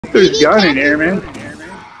There's a gun in here, man.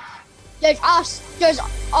 There's so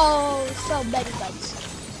many guns.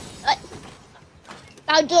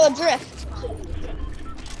 I'll do a drift.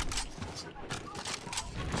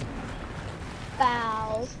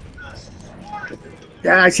 Bow.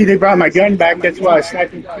 Yeah, I see they brought my gun back. That's why I was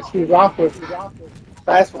sniping off with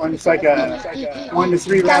last one. It's like a 1 to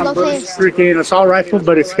 3 round burst freaking assault rifle,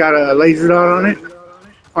 but it's got a laser dot on it.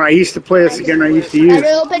 When I used to play this again, I used to use.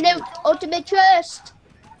 Gotta open the ultimate chest.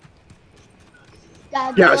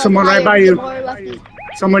 Yeah, someone right by you.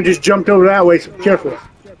 Someone just jumped over that way, so be careful.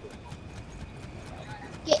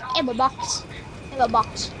 Get ammo box. Ammo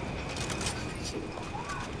box.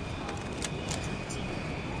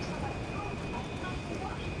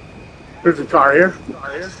 There's a car here.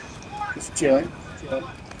 Just chilling.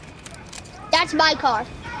 That's my car.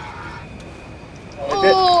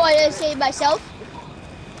 Oh, I didn't save myself.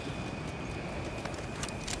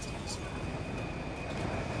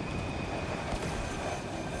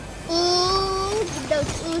 Ooh, give me those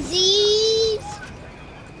Uzis.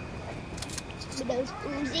 Give me those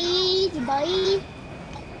Uzis, boy.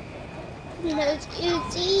 Give me those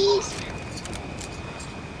Uzis.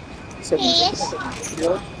 Yes.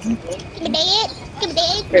 Give me that. Give me that. Give me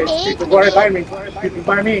that. People right by me. People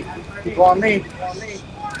by me. People on me.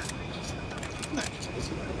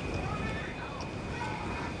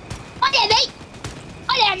 Oh yeah, mate.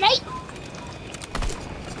 Oh yeah, mate.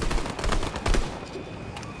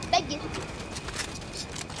 Thank you.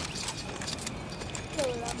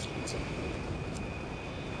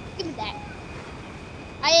 Give me that.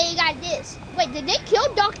 I got this. Wait, did they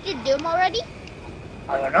kill Dr. Doom already?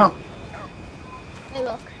 I don't know. Hey,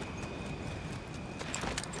 look.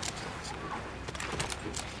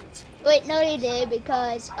 Wait, no, they did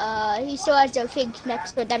because he still has the thing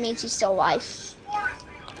next to it. That means he's still alive.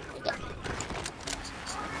 Okay.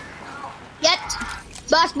 Yep.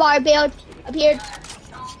 Boss bar build appeared.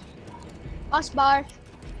 Boss bar.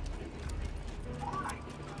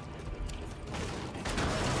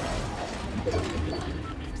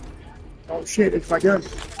 Oh shit, it's my gun.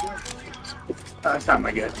 It's not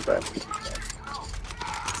my gun, but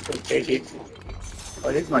still take it. Oh,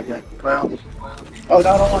 it is my gun. Well, oh no,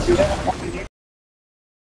 I don't want to do that. I don't want to do that.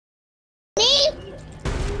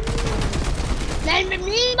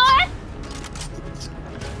 Me, boy?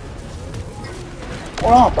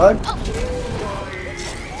 Hold on, bud. Oh.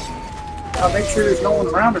 I'll make sure there's no one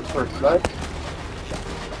around it first, bud.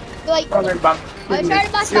 Wait. I'm trying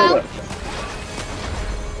to bust out.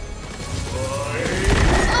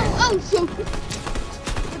 Oh, shoot.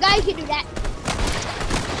 The guy can do that.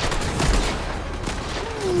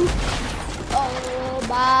 Oh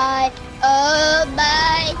my. Oh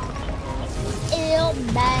my. Oh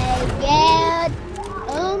my god.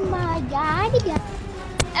 Oh my god.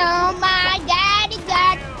 Oh my god.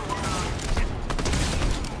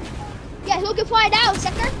 Yeah, who can fly now,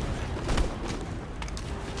 sucker?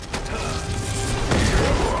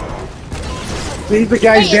 Leave the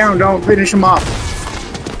guys down, don't finish them off.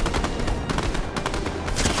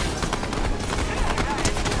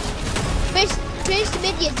 Finish the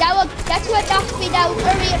minions. That's what knocked me down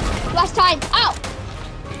earlier last time. Ow!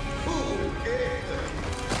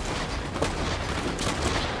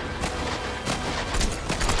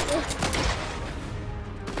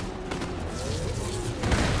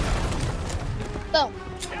 Boom.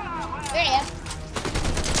 There I am.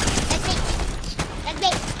 That's me.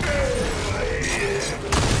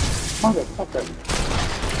 Motherfucker.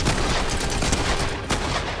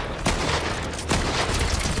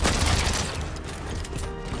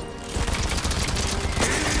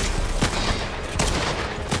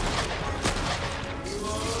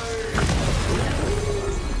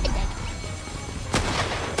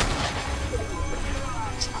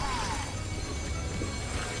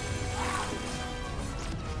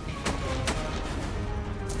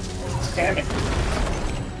 Damn it.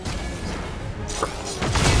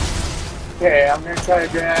 Okay, I'm gonna try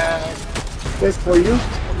to grab this for you.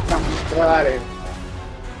 Come out of here.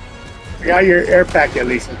 I got your air pack at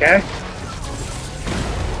least, okay?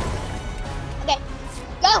 Okay.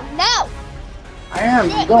 Go, now! I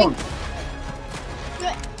am, I'm going. Do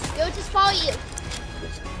it. They'll just follow you.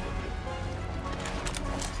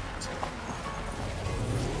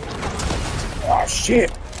 Oh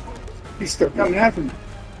shit. He's still coming after me.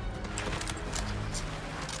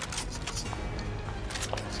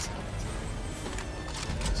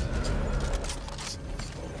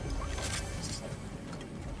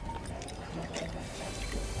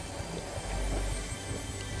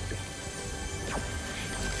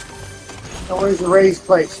 So where's the raised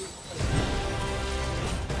place?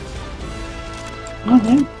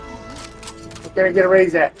 Can I get a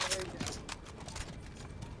raise at?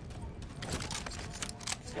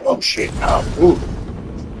 Oh shit! Oh, ooh.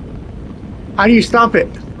 How do you stop it?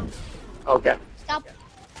 Okay. Stop.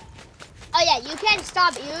 Oh yeah, you can't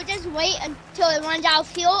stop it. You just wait until it runs out of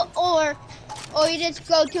fuel, or you just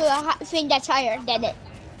go to a thing that's higher than it.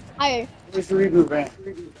 Higher. Where's the reboot van?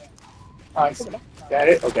 Oh, I see. Got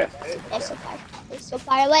it? Okay. It's so far. It's so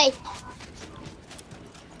far away.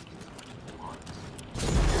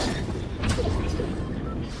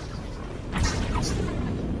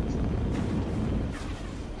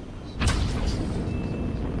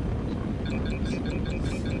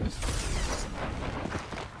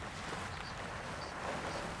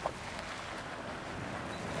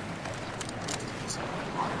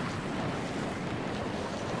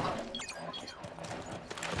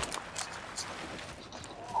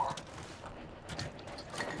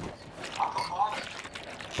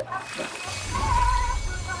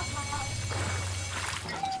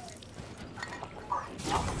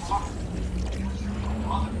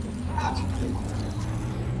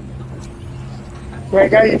 Okay, I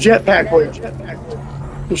got your jetpack for you.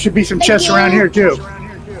 There should be some Thank chests you. around here too.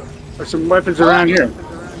 Or some weapons around here.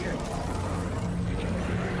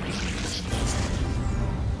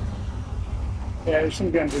 Yeah, there's some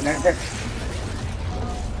guns in there.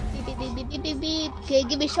 Beep, beep, beep, beep, beep, beep, beep. Okay,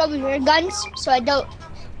 give me some of your guns so I don't.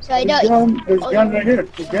 There's a gun right here.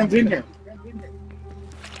 There's guns in here.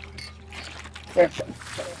 Yeah.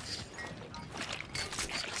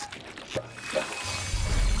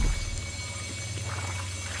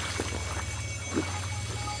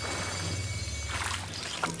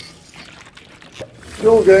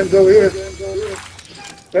 No guns over here.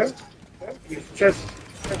 There. Chest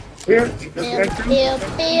here. Bill.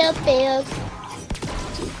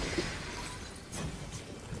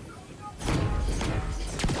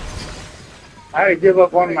 I had to give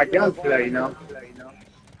up one of my guns today, you know.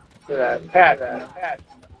 To that Pat.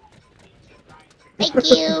 Thank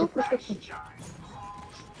you.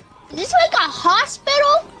 Is this like a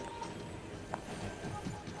hospital?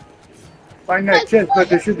 Find that chest, but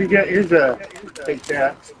there should be here's a take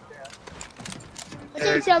that.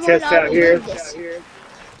 There's a chest out here.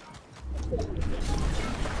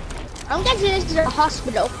 I'm guessing this is a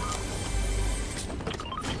hospital.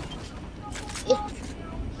 Yeah.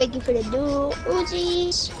 Thank you for the new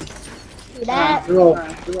Uzis. Do that.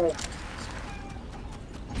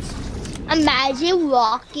 Imagine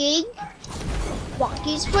walking.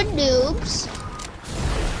 Walking's for noobs.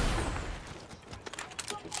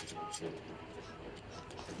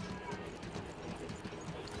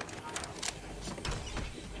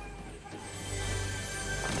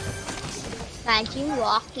 Imagine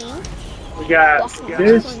walking. We got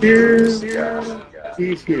this here.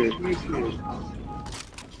 These here.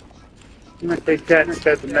 I'm gonna take that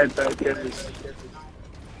instead of the med pack. It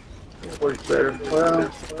works better. Well,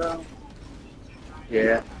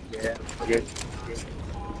 yeah. Okay.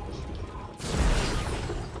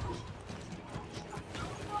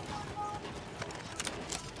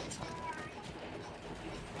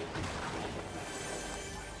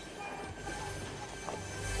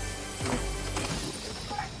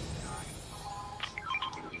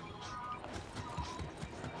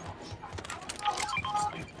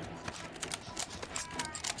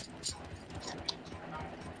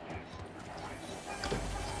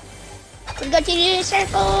 We go to the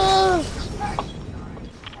circle.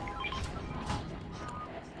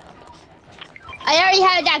 I already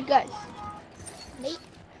have that gun. Mate.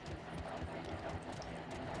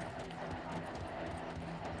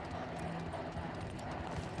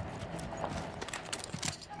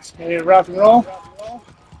 Ready to rock and roll?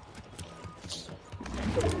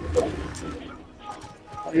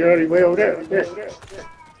 Oh, you're already way over there. Right there.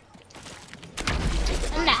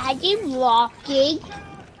 Imagine walking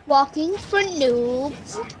for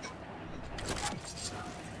noobs.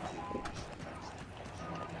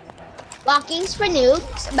 Walking's for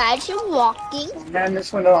noobs. Imagine walking. Man,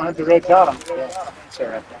 this one don't have the red dot on it. Yeah,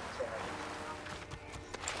 sorry.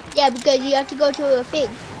 Yeah, because you have to go to a thing.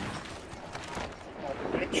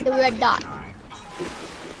 The red dot.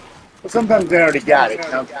 Well, sometimes they already got it.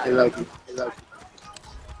 You know? They like it.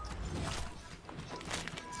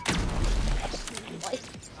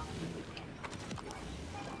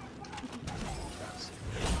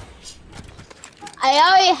 I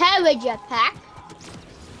already have a jetpack.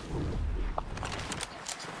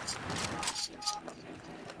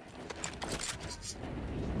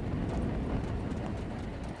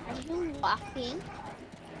 Are you walking?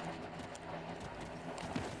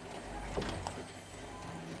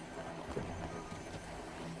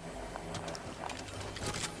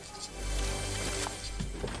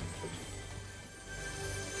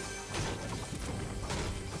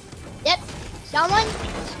 Someone?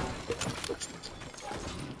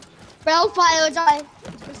 Bro, fire on.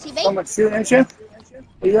 Receiving. Someone shooting at you?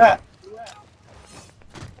 Where you at?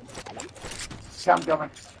 I'm coming.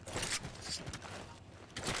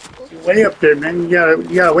 You're way up there, man. You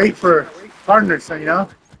gotta wait for partners, you know?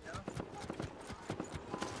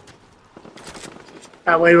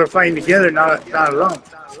 That way we're fighting together, not alone.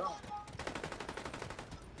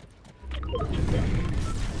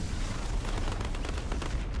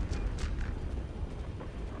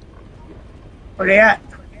 Where they at?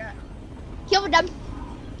 Killed them.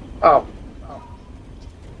 Oh.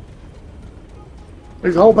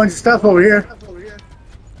 There's a whole bunch of stuff over here.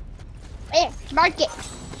 Here, mark it.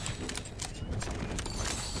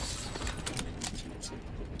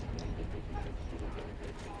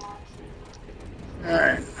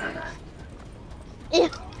 Alright. Yeah.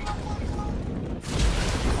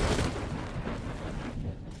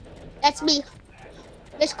 That's me.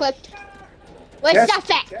 Misclicked. Where's Yes.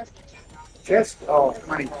 stuff at? Chest? Oh,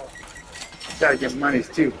 money. Gotta get monies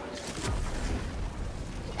too.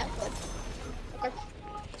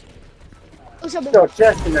 Still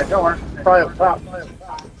chest in that door. Probably up top.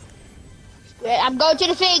 I'm going to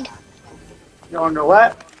the fig. You wanna know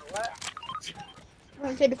what?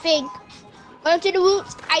 Going to the fig. Going to the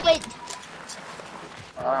roots. I win.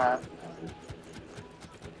 Alright.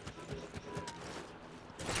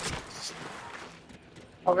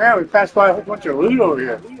 Oh man, we passed by a whole bunch of loot over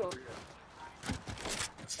here.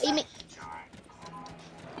 You mean?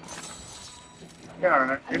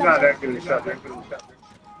 Yeah, you're not that good at something.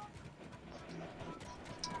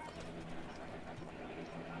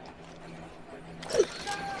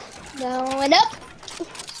 Going up.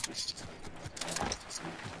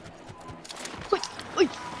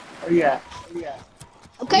 Oh yeah.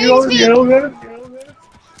 Okay, You it's over me. the elevator?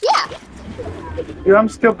 Yeah. Dude, I'm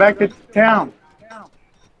still back at town.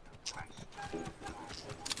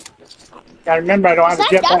 Gotta remember I don't have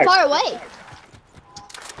It's a not that jetpack. far away.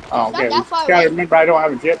 Oh, It's okay. not that far Gotta away. remember I don't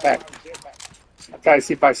have a jetpack. I'll try to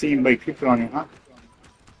see if I see anybody creeping on you, huh?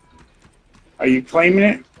 Are you claiming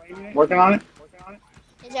it? Working on it?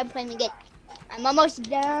 Yes, I'm playing it. I'm almost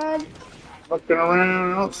done. Looking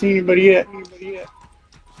around, I don't see anybody yet.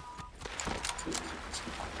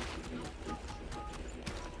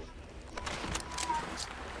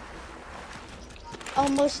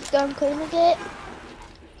 Almost done cleaning it.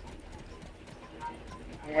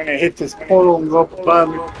 I'm gonna hit this portal and go up above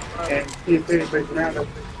me and see if anybody's around us.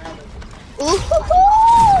 Ooh,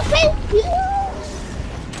 thank you.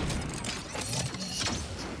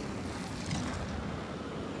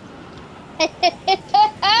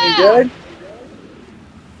 You good?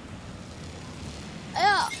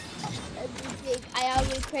 Yeah. Everything. I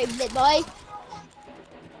already craved it, boy.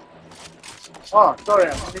 Oh, sorry,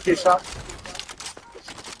 let me get shot.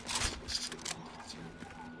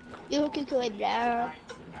 You can go in there.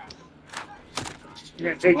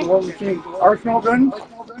 You're gonna take the War Machine Arsenal gun?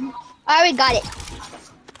 I already got it.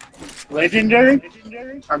 Legendary?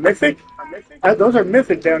 Or mythic? Those are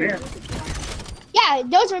mythic down here. Yeah,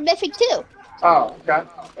 those are mythic too. Oh, okay.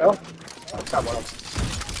 Well, that's not one of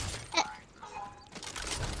them.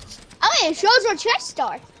 Oh, it shows your chest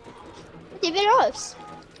star. What even else?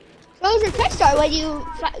 Shows your chest star when you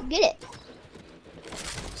get it.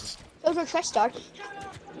 Shows your chest star.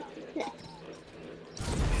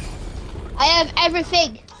 I have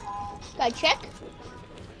everything. Gotta check.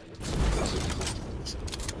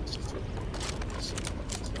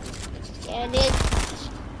 And it.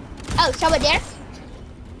 Oh, someone there?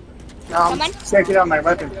 No, I'm Someone? checking out my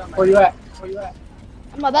weapons. Where you at?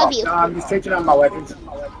 I'm above you. No, I'm just checking out my weapons.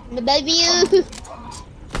 I'm above you.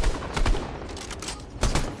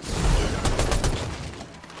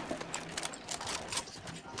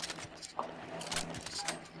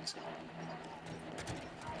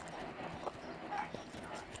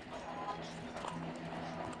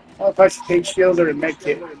 Oh, if I should take shield or a med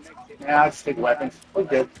kit. Yeah, I'll just take weapons. We're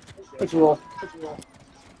good. Let's roll.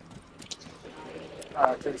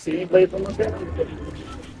 Can you see anybody from up there?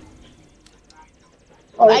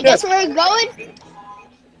 Oh, I guess we're going.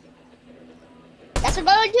 Guess we're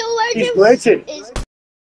going to where He's Juice glitching. is.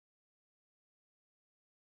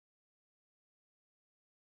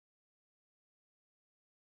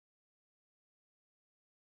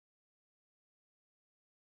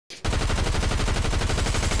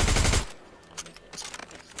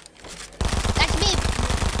 That's me.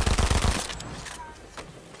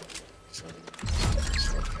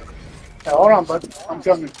 Yeah, hold on, bud. I'm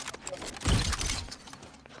coming.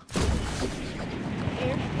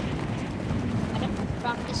 Here.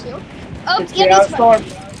 Rock this hill. Oh, It's yeah, out this of one.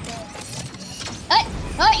 storm. Hey,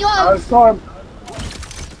 oh, you Out are. of storm.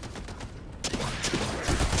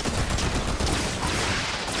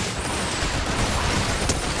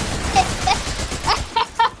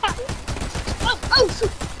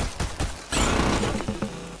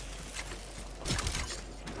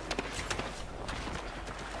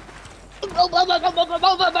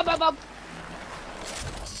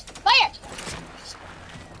 Fire!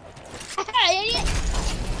 Idiot!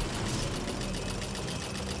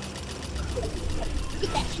 Get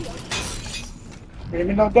that shield. Give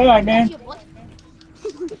me no die, man. Shield, boy.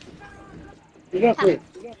 Get up here.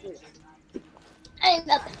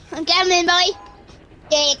 I'm coming, boy.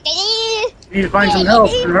 You need to find some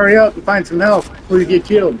help and hurry up and find some help before you get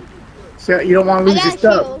killed. So you don't want to I lose your got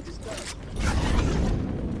stuff. shield.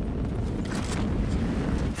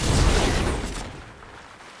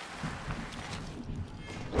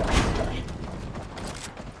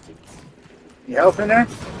 You help in there?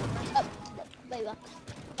 Oh, wait, look.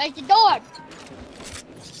 There's the door.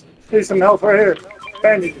 Here's some help right here.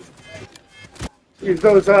 Bandages. Use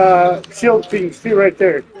those shield things. See right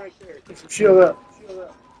there. Get some shield up.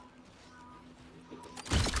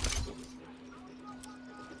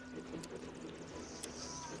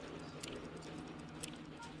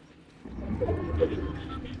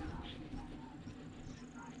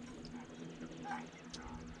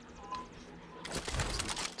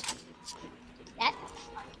 That.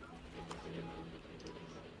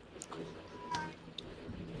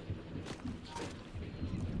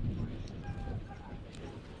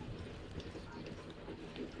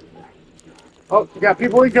 Oh, you got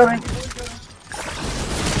people incoming.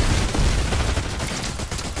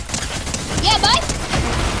 Yeah, bud.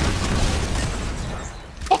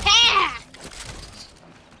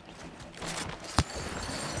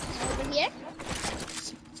 Over here.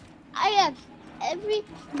 I have every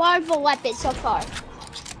Marvel weapon so far.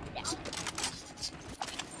 Yeah.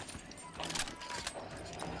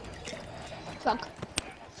 Trunk.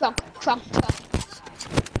 Trunk. Trunk. Trunk.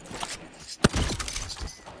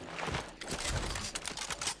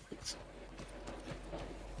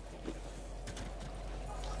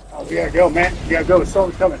 Oh, we gotta go, man. We gotta go.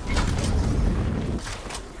 Someone's coming.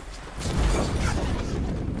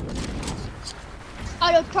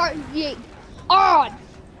 Auto charging on.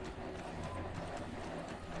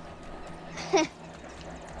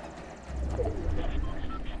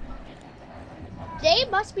 They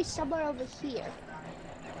must be somewhere over here.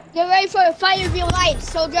 Get ready for a fight of your life,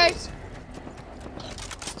 soldiers.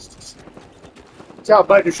 Watch out,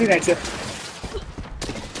 bud. They're shooting at you.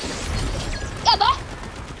 Yeah, boy.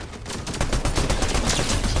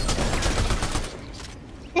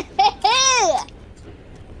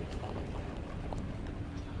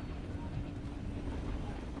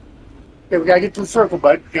 Okay, we gotta get to the circle,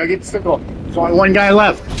 bud. We gotta get to the circle. There's only one guy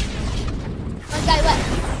left. One guy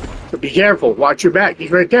left. So be careful. Watch your back.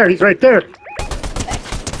 He's right there. He's right there.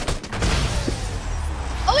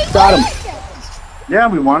 Oh, we Got won! him. Yeah,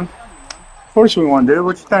 we won. Of course we won, dude.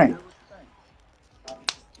 What you think?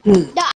 The